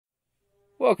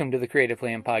Welcome to the Creative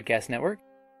Playing Podcast Network.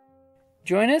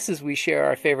 Join us as we share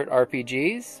our favorite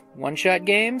RPGs, one-shot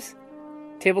games,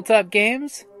 tabletop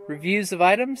games, reviews of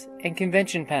items, and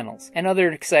convention panels, and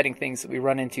other exciting things that we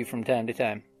run into from time to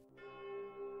time.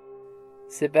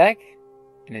 Sit back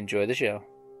and enjoy the show.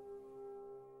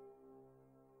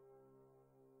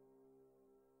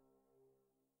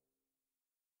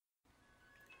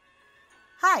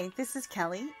 Hi, this is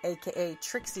Kelly, aka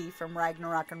Trixie from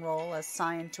Ragnarok and Roll, a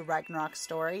Scion to Ragnarok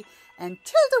story, and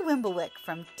Tilda Wimblewick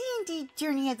from D&D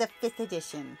Journey of the 5th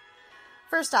Edition.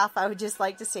 First off, I would just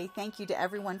like to say thank you to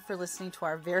everyone for listening to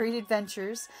our varied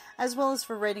adventures, as well as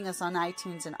for rating us on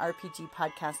iTunes and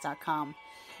RPGpodcast.com.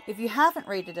 If you haven't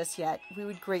rated us yet, we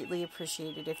would greatly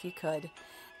appreciate it if you could.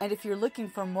 And if you're looking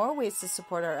for more ways to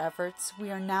support our efforts,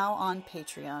 we are now on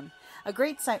Patreon, a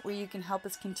great site where you can help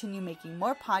us continue making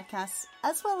more podcasts,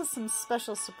 as well as some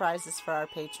special surprises for our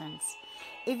patrons.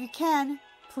 If you can,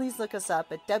 please look us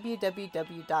up at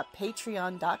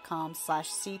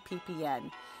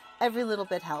www.patreon.com/cppn. Every little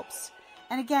bit helps.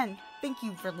 And again, thank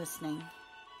you for listening.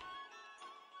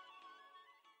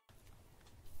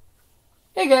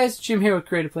 Hey guys, Jim here with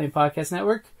Creative Playing Podcast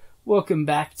Network. Welcome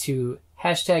back to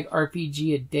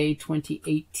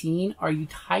 #RPGADAY2018. Are you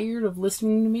tired of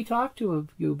listening to me talk to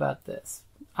you about this?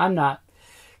 I'm not,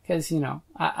 because,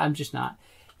 I'm just not.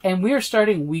 And we are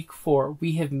starting week 4.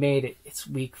 We have made it. It's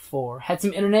week 4. Had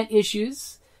some internet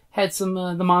issues. Had some,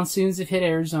 the monsoons have hit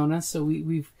Arizona, so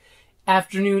we've,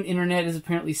 afternoon internet is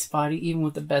apparently spotty, even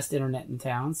with the best internet in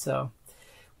town. So,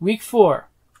 week 4.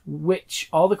 Which,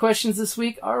 all the questions this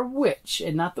week are which,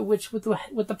 and not the witch with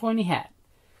the pointy hat.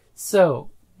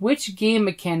 So, which game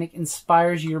mechanic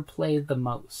inspires your play the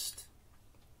most?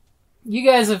 You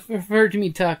guys have heard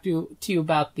me talk to you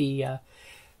about the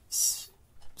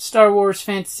Star Wars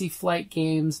Fantasy Flight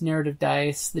games, narrative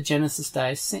dice, the Genesis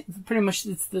dice. Pretty much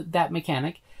it's that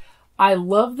mechanic. I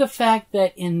love the fact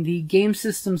that in the game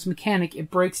systems mechanic,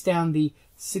 it breaks down the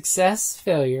success,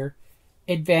 failure,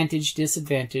 advantage,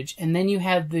 disadvantage, and then you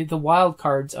have the wild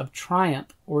cards of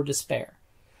triumph or despair.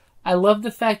 I love the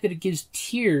fact that it gives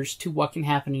tiers to what can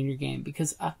happen in your game,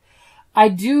 because I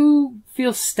do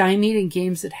feel stymied in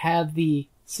games that have the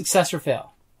success or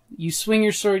fail. You swing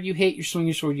your sword, you hit, you swing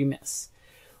your sword, you miss.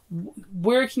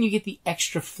 Where can you get the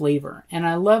extra flavor? And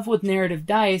I love with narrative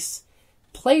dice,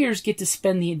 players get to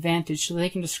spend the advantage so they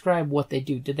can describe what they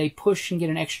do. Did they push and get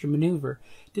an extra maneuver?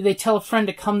 Do they tell a friend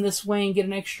to come this way and get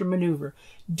an extra maneuver?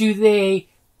 Do they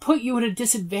put you at a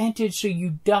disadvantage so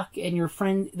you duck and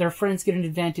their friends get an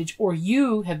advantage, or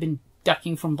you have been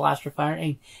ducking from blaster fire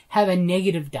and have a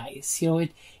negative dice?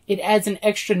 It adds an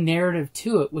extra narrative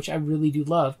to it, which I really do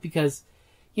love, because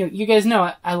you guys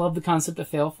know I love the concept of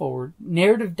fail forward.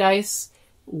 Narrative dice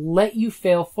let you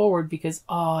fail forward because,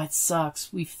 oh, it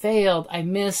sucks. We failed. I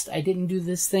missed. I didn't do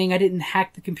this thing. I didn't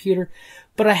hack the computer,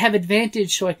 but I have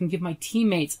advantage so I can give my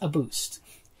teammates a boost.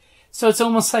 So it's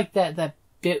almost like that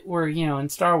bit where, in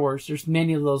Star Wars, there's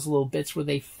many of those little bits where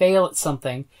they fail at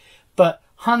something, but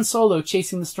Han Solo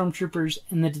chasing the stormtroopers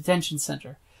in the detention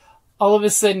center, all of a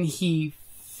sudden he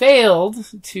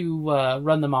failed to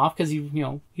run them off because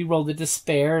he rolled a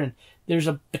despair and there's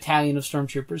a battalion of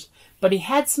stormtroopers, but he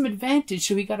had some advantage,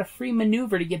 so he got a free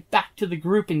maneuver to get back to the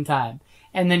group in time,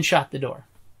 and then shot the door.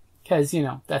 Because,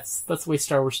 that's the way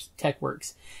Star Wars tech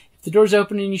works. If the door's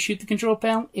open and you shoot the control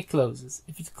panel, it closes.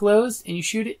 If it's closed and you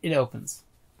shoot it, it opens.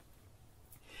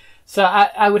 So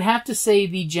I would have to say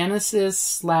the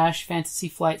Genesis / Fantasy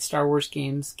Flight Star Wars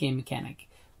games game mechanic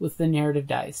with the narrative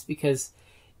dice, because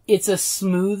it's a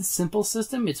smooth, simple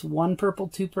system. It's 1 purple,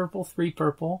 2 purple, 3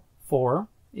 purple, 4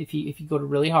 if you go to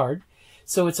really hard.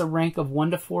 So it's a rank of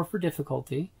 1 to 4 for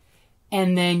difficulty.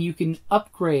 And then you can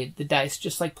upgrade the dice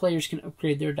just like players can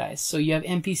upgrade their dice. So you have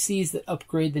NPCs that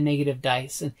upgrade the negative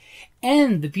dice.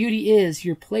 And the beauty is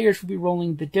your players will be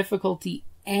rolling the difficulty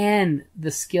and the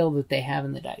skill that they have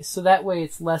in the dice. So that way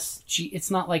it's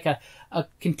it's not like a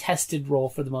contested roll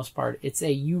for the most part. It's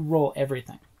you roll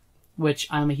everything, which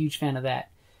I'm a huge fan of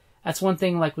that. That's one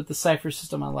thing, like with the Cypher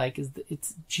system I like, is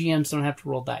it's GMs don't have to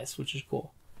roll dice, which is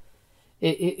cool.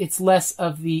 It's less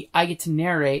of the I get to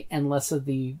narrate and less of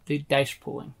the dice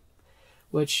pooling,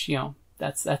 which,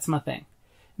 that's my thing.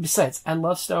 Besides, I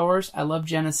love Star Wars, I love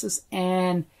Genesis,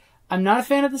 and I'm not a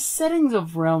fan of the settings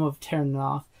of Realm of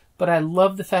Terrinoth, but I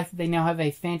love the fact that they now have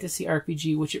a fantasy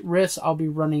RPG, which at Rifts I'll be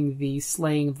running the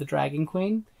Slaying of the Dragon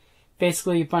Queen.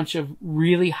 Basically a bunch of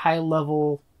really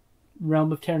high-level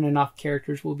Realm of Terrinoth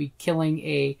characters will be killing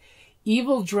a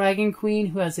evil dragon queen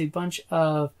who has a bunch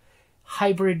of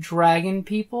hybrid dragon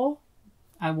people.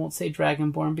 I won't say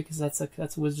dragonborn because that's a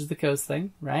Wizards of the Coast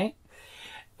thing, right?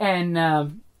 And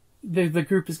the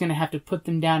group is going to have to put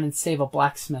them down and save a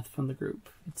blacksmith from the group.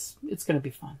 It's going to be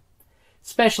fun,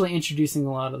 especially introducing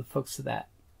a lot of the folks to that.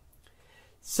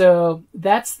 So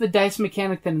that's the dice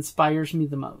mechanic that inspires me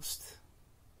the most.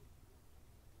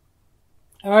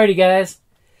 Alrighty, guys.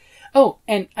 Oh,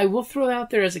 and I will throw out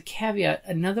there as a caveat,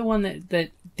 another one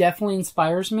that definitely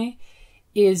inspires me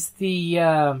is the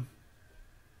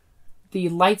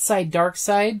light side, dark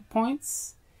side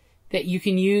points that you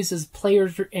can use as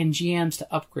players and GMs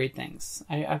to upgrade things.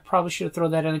 I probably should have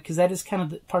thrown that in because that is kind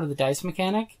of part of the dice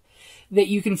mechanic, that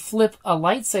you can flip a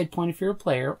light side point if you're a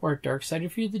player or a dark side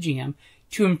if you're the GM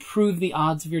to improve the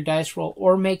odds of your dice roll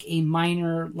or make a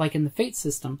minor, like in the Fate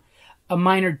system, a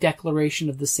minor declaration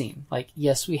of the scene. Like,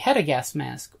 yes, we had a gas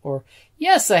mask, or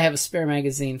yes, I have a spare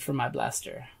magazine for my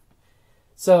blaster.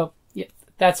 So, yeah,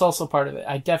 that's also part of it.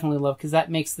 I definitely love, because that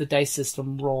makes the dice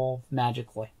system roll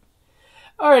magically.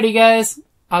 Alrighty, guys,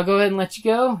 I'll go ahead and let you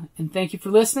go, and thank you for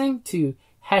listening to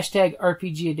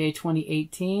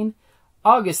 #RPGADAY2018,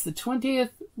 August the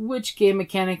 20th, which game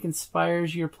mechanic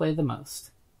inspires your play the most?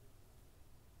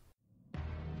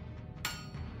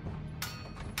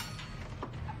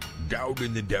 Down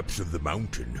in the depths of the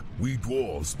mountain, we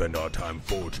dwarves spend our time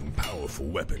forging powerful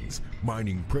weapons,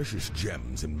 mining precious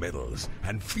gems and metals,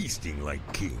 and feasting like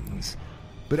kings.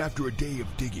 But after a day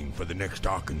of digging for the next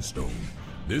Arkenstone,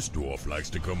 this dwarf likes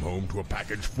to come home to a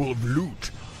package full of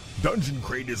loot. Dungeon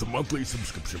Crate is a monthly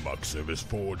subscription box service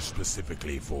forged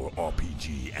specifically for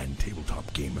RPG and tabletop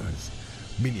gamers.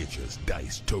 Miniatures,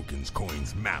 dice, tokens,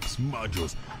 coins, maps,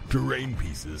 modules, terrain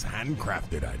pieces,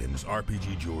 handcrafted items,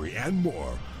 RPG jewelry, and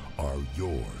more are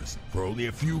yours for only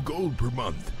a few gold per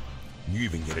month. You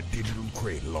even get a digital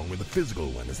crate along with a physical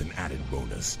one as an added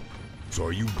bonus. So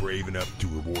are you brave enough to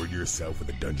reward yourself with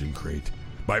a Dungeon Crate?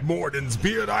 By Morden's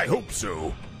beard, I hope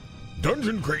so.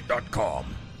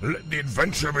 DungeonCrate.com. Let the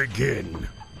adventure begin.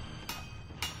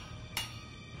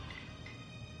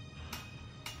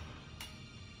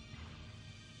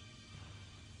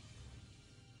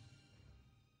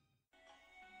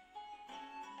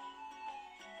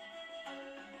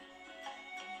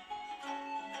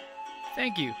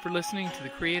 Thank you for listening to the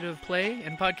Creative Play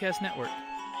and Podcast Network.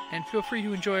 And feel free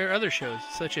to enjoy our other shows,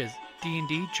 such as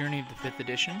D&D Journey of the 5th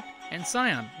Edition and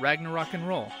Scion Ragnarok and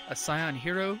Roll, a Scion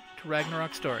hero to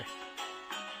Ragnarok story.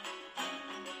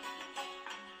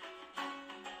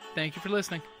 Thank you for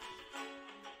listening.